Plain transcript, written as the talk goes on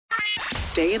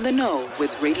Stay in the know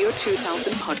with Radio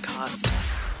 2000 podcast.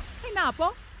 Hey,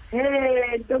 Napo.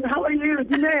 Hey, how are you,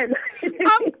 Janelle?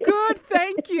 I'm good,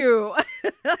 thank you.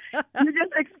 You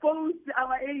just exposed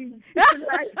our age.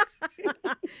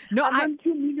 No, Among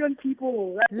 2 million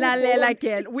people. Lalela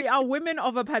girl, we are women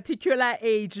of a particular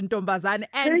age, Ntombazane,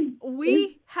 and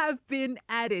we have been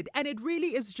at it. And it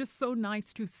really is just so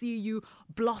nice to see you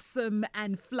blossom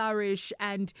and flourish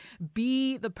and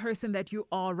be the person that you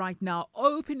are right now,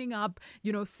 opening up,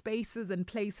 spaces and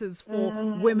places for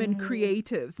women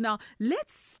creatives. Now,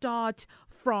 let's start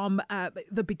from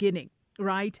the beginning,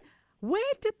 right?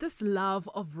 Where did this love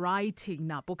of writing,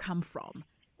 Napo, come from?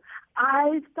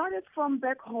 I started from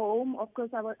back home. Of course,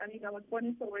 I was born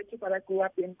in Soweto, but I grew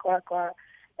up in Kwakwa,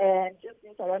 and just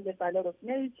being surrounded by a lot of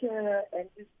nature, and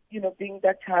just being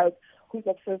that child who's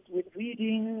obsessed with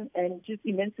reading and just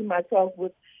immersing myself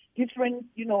with different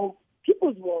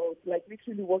people's worlds, like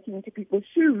literally walking into people's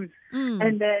shoes,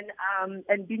 and then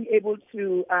and being able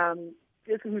to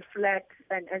just reflect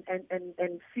and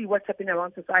see what's happening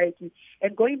around society,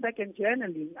 and going back and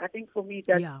journaling. I think for me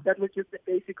that was just the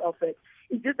basic of it.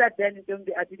 It's just that then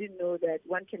I didn't know that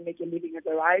one can make a living as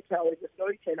a writer or as a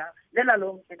storyteller, let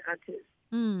alone an artist.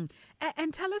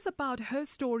 And tell us about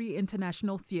Herstory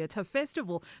International Theatre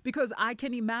Festival, because I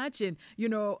can imagine,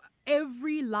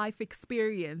 every life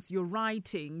experience you're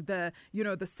writing, the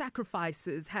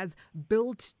sacrifices has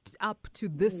built up to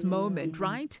this moment,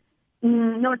 right?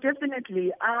 No,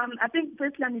 definitely. I think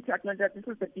firstly I need to acknowledge that this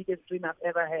is the biggest dream I've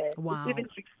ever had. Wow. It even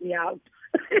freaks me out.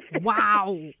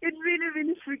 Wow. It really,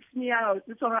 really freaks me out.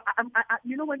 So,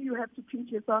 when you have to pinch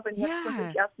yourself and you have to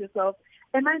constantly ask yourself,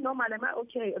 am I normal? Am I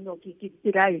okay? No,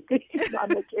 did I? No,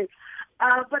 I'm okay.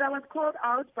 But I was called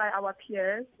out by our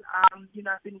peers.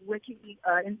 I've been working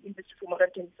in industry for more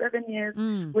than 27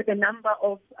 years with a number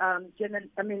of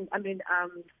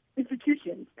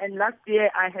institutions. And last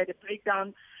year I had a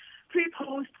breakdown,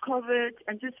 pre-post COVID,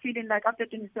 and just feeling like after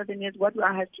 27 years, what do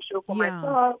I have to show for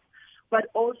myself? But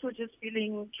also just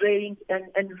feeling drained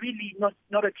and really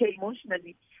not okay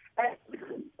emotionally.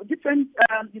 Different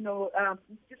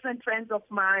friends of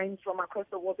mine from across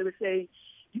the world, they were saying,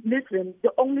 listen,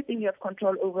 the only thing you have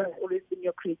control over has always been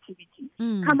your creativity.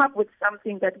 Come up with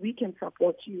something that we can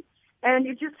support you. And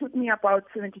it just took me about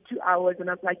 72 hours, and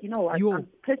I was like, I'm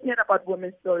passionate about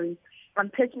women's stories. I'm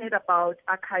passionate about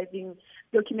archiving,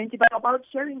 documenting, but about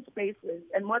sharing spaces.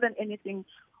 And more than anything,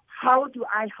 how do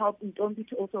I help Ntombi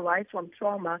to also rise from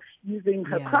trauma using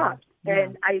her craft?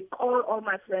 And I call all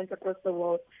my friends across the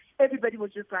world. Everybody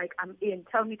was just like, I'm in.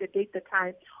 Tell me the date, the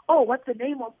time. Oh, what's the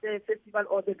name of the festival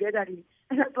or the gathering?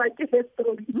 And I was like,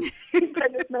 Herstory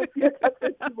International Theatre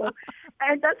Festival.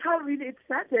 And that's how really it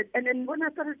started. And then when I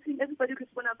started seeing everybody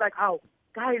respond, I was like, oh,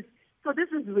 guys, so this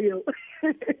is real.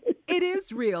 It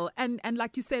is real. And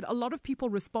like you said, a lot of people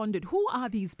responded. Who are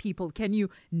these people? Can you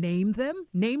name them?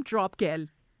 Name drop, girl.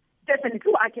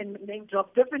 Definitely, I can name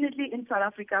drop. Definitely in South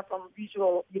Africa, from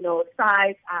visual,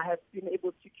 side, I have been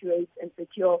able to curate and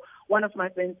secure one of my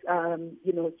friends, Zanele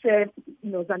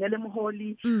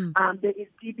Moholi. There is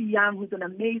D.B. Young, who's an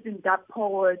amazing dub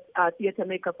poet, theatre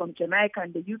maker from Jamaica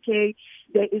and the UK.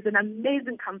 There is an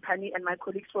amazing company, and my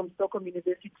colleagues from Stockholm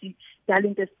University,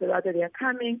 Darling Desperado, they are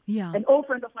coming. Yeah. An old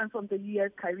friend of mine from the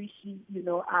US, Kairishi,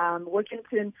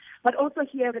 Washington. But also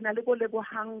here in Lebo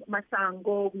Hang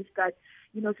Masango, we've got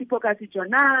Sipokasi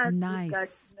Jonas, we've got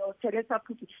Teresa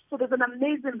Puti. So there's an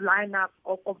amazing lineup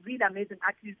of really amazing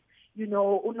artists,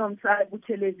 Unomsa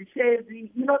Buchelezi Shezi,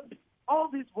 all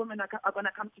these women are going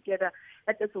to come together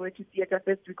at the Soweto Theatre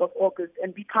first week of August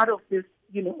and be part of this,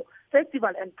 festival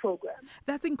and program.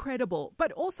 That's incredible.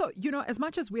 But also, as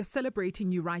much as we're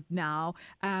celebrating you right now,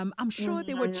 I'm sure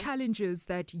there were challenges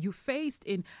that you faced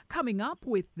in coming up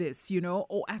with this,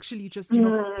 or actually just,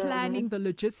 planning the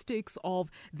logistics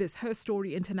of this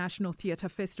Herstory International Theatre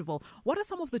Festival. What are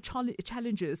some of the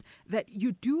challenges that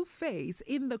you do face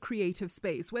in the creative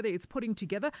space, whether it's putting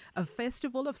together a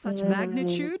festival of such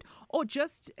magnitude or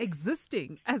just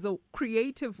existing as a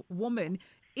creative woman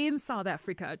in South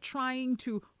Africa, trying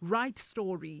to write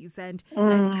stories and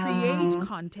create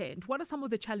content? What are some of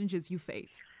the challenges you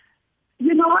face?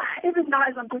 Even now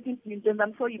as I'm talking to you,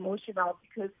 I'm so emotional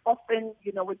because often,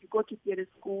 when you go to theater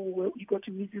school, when you go to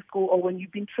music school, or when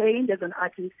you've been trained as an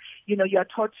artist, you are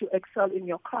taught to excel in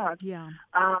your craft. Yeah.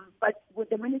 But with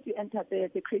the minute you enter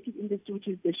the creative industry, which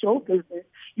is the show business,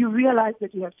 you realize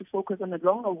that you have to focus on a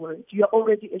longer word. You are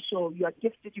already a show. You are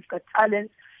gifted. You've got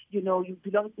talent. You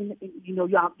belong in,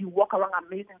 you walk around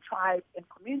amazing tribes and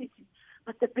communities.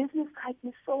 But the business side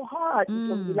is so hard.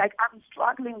 Like I'm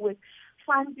struggling with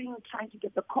funding, trying to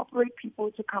get the corporate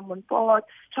people to come on board,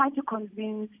 trying to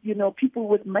convince, people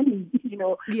with money,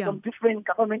 from different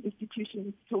government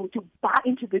institutions to buy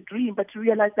into the dream, but to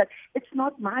realize that it's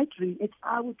not my dream, it's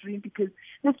our dream, because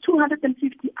there's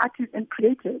 250 artists and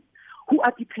creators who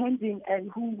are depending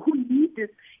and who need this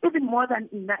even more than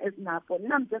Ina is Napo.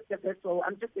 And I'm just a vessel,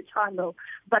 I'm just a channel,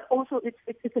 but also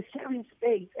it's a sharing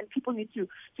space, and people need to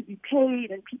be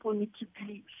paid, and people need to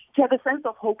have a sense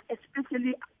of hope,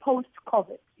 especially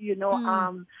post-COVID.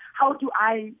 How do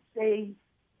I say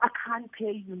I can't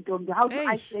pay you, Ndombi? How do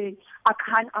I say I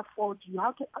can't afford you?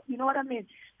 You know what I mean?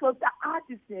 So the art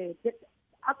is there.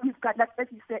 We've got, like as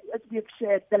you said, as we have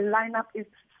shared, the lineup is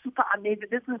super amazing.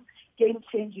 This is game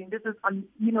changing. This is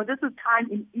this is time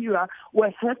in era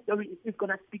where Herstory is going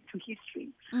to speak to history.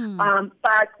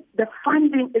 But the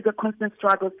funding is a constant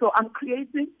struggle. So I'm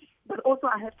creating, but also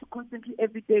I have to constantly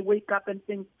every day wake up and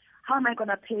think, how am I going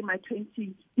to pay my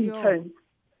 20 interns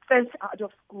fresh out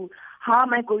of school? How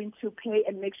am I going to pay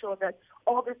and make sure that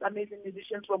all these amazing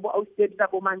musicians from what I said are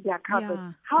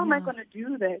covered? How am I going to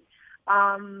do that?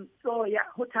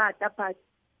 But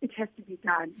it has to be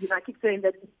done. I keep saying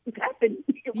that it happened.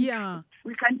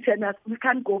 We can't turn us. We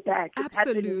can't go back.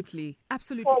 Absolutely.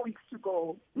 4 weeks to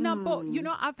go.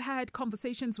 Now, I've had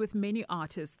conversations with many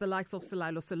artists, the likes of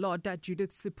Selalo Seloda,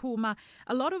 Judith Sipuma,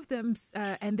 a lot of them,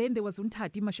 and then there was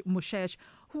Untati Moshesh,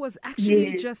 who was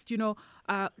actually just,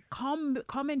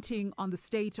 commenting on the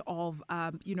state of,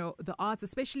 the arts,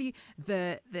 especially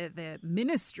the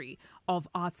Ministry of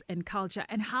Arts and Culture,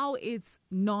 and how it's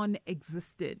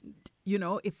non-existent.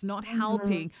 It's not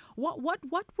helping. What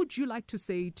would you like to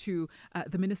say to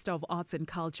the Minister of Arts and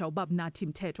Culture, Ubab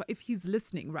Natim Tetwa, if he's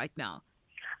listening right now?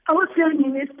 I would say,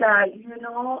 Minister,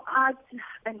 art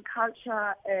and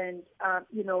culture, and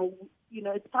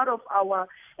it's part of our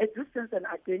existence and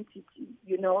identity.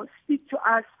 Speak to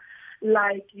us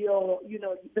like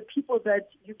the people that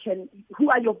who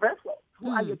are your vessels, who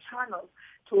are your channels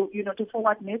to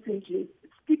forward messages.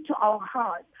 Speak to our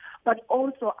hearts. But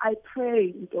also, I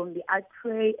pray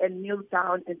and kneel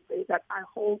down and say that I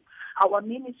hope our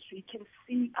ministry can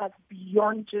see us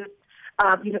beyond just,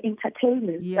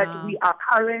 entertainment. That we are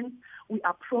parents, we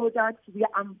are products, we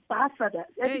are ambassadors.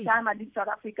 Every time I leave South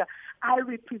Africa, I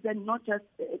represent not just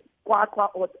Kwakwa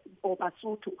or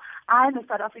Basotho. I'm a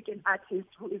South African artist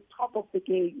who is top of the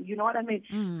game. You know what I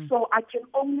mean? So I can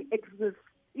only exist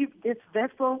if this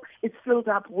vessel is filled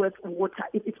up with water,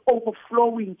 if it's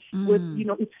overflowing with,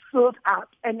 it's filled up,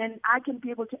 and then I can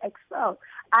be able to excel.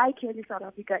 I carry South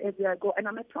Africa everywhere I go, and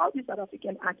I'm a proud South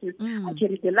African artist. I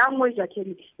carry the language, I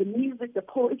carry the music, the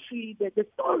poetry, the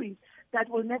stories that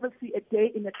will never see a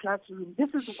day in a classroom.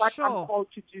 This is what I'm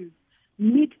called to do.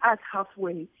 Meet us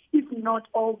halfway, if not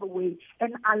all the way,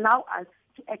 and allow us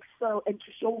to excel and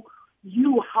to show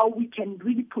you how we can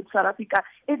really put South Africa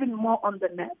even more on the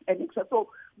map. And so,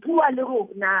 and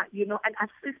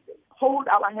assist us, hold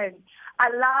our hands,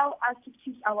 allow us to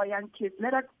teach our young kids.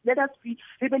 Let us be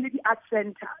Rebellion Art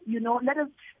Center. Let us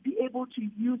be able to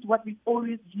use what we've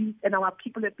always used and our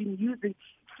people have been using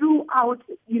throughout,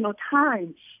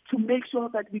 time, to make sure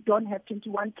that we don't have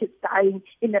 21 kids dying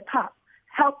in a pub.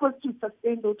 Help us to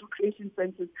sustain those recreation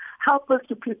centers. Help us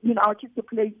to put, our kids to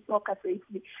play soccer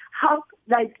safely.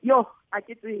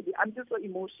 I'm just so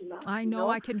emotional. I know,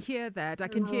 I can hear that.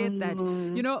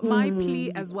 My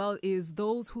plea as well is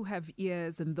those who have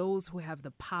ears and those who have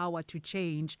the power to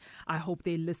change, I hope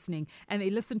they're listening. And they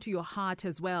listen to your heart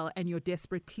as well, and your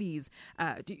desperate pleas,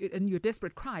 and your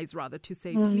desperate cries, rather, to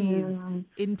say, please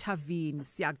intervene.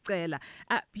 Siyacela.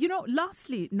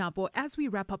 Lastly, Napo, as we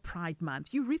wrap up Pride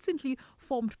Month, you recently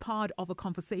formed part of a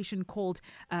conversation called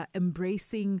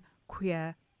Embracing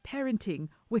Queer Parenting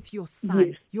with your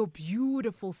son, your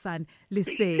beautiful son,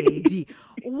 Lesedi.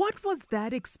 What was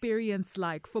that experience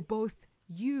like for both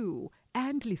you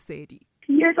and Lesedi?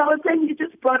 Yes, I was saying you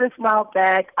just brought a smile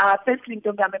back. Firstly,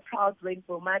 I'm a proud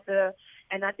rainbow mother,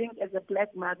 and I think as a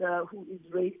black mother who is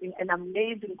raising an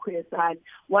amazing queer son,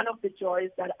 one of the joys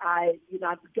that I've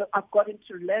gotten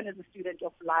to learn as a student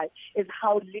of life is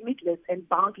how limitless and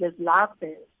boundless love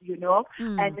is,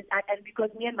 And because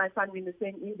me and my son are in the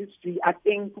same industry, I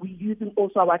think we're using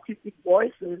also our artistic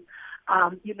voices,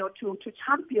 to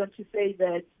champion, to say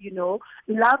that,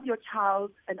 love your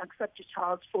child and accept your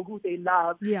child for who they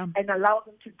love, and allow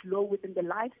them to grow within the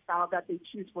lifestyle that they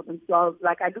choose for themselves.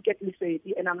 Like, I look at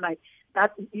Lesedi and I'm like,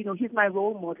 he's my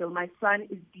role model. My son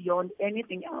is beyond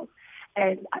anything else.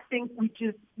 And I think we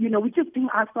just being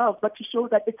ourselves, but to show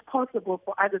that it's possible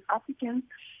for us as Africans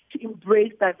to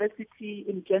embrace diversity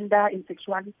in gender, in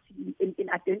sexuality, in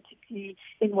identity,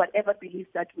 in whatever beliefs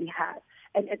that we have.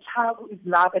 And a child who is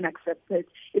loved and accepted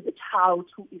is a child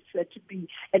who is said to be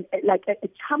a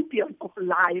champion of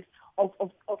life, of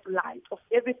light, of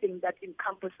everything that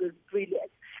encompasses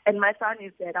brilliance. And my son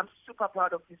is dead. I'm super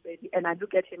proud of this baby. And I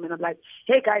look at him and I'm like,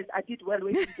 hey guys, I did well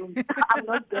with you. I'm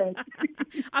not dead.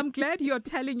 I'm glad you're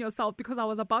telling yourself, because I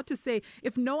was about to say,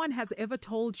 if no one has ever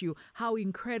told you how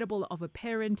incredible of a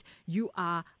parent you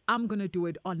are, I'm going to do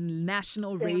it on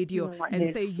national radio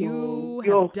and say you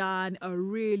have done a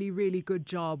really, really good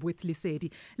job with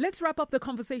Lesedi. Let's wrap up the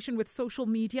conversation with social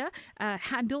media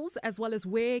handles, as well as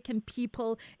where can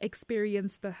people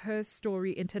experience the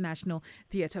Herstory International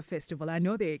Theatre Festival. I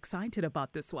know they're excited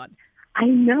about this one. I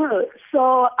know.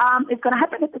 So it's going to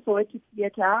happen at the Soweto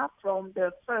Theatre from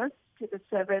the 1st to the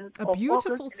 7th of August. A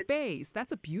beautiful space.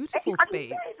 That's a beautiful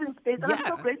space. Yeah. I'm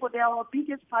so grateful. They are our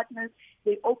biggest partners.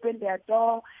 They opened their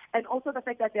door. And also the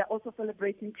fact that they're also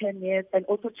celebrating 10 years and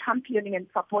also championing and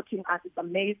supporting us is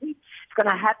amazing. It's going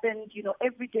to happen,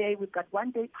 every day. We've got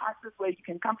one-day passes where you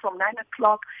can come from 9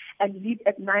 o'clock and leave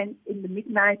at 9 in the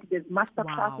midnight. There's master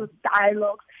classes,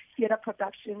 dialogues, theater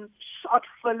productions, short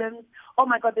films. Oh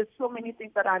my God, there's so many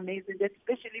things that are amazing,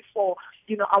 especially for,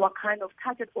 our kind of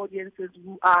target audiences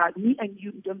who are me and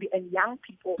you, Ntombi, and young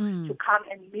people to come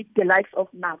and meet the likes of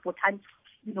Napo times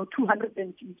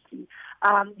 250.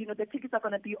 The tickets are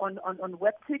going to be on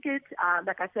web tickets.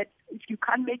 Like I said, if you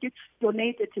can't make it,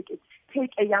 donate a ticket.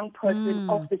 Take a young person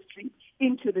off the street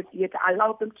into the theater.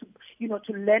 Allow them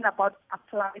to learn about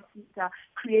applied theater,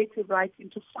 creative writing,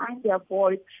 to find their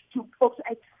voice, to also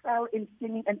excel in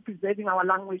singing and preserving our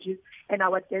languages and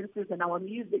our dances and our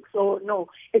music. So, no,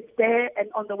 it's there. And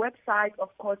on the website,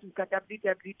 of course, we've got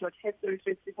www.Herstory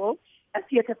Festival, a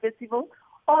theater festival.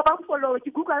 Or follow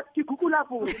Google so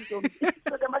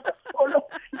they must follow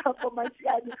Napo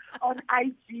Masheane on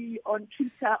IG, on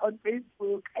Twitter, on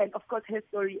Facebook, and of course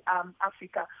Herstory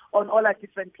Africa on all our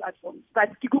different platforms.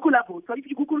 But Google, so if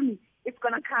you Google me, it's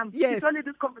gonna come. Yes. It's only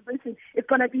this conversation. It's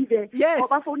gonna be there. Yes.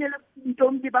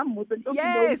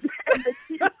 Yes.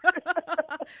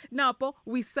 Napo,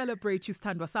 we celebrate you,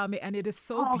 Standwa Sami, and it is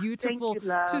so beautiful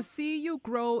to see you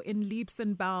grow in leaps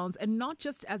and bounds, and not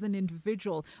just as an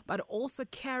individual, but also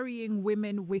carrying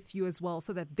women with you as well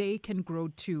so that they can grow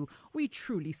too. We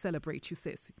truly celebrate you,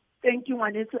 sis. Thank you,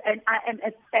 Juanito. And I am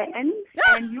a fan.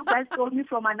 And you guys told me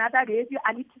from another radio,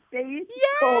 I need to say it.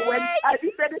 Yay! So when I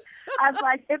said it, I was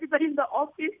like, everybody in the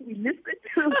office, we listened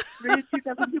to Radio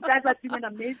 2000. You guys are doing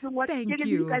amazing work. Thank you.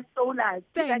 You guys so nice.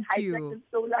 Thank you.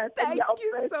 Thank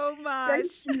you so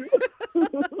much. Thank you.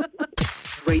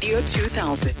 Radio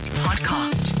 2000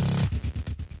 podcast.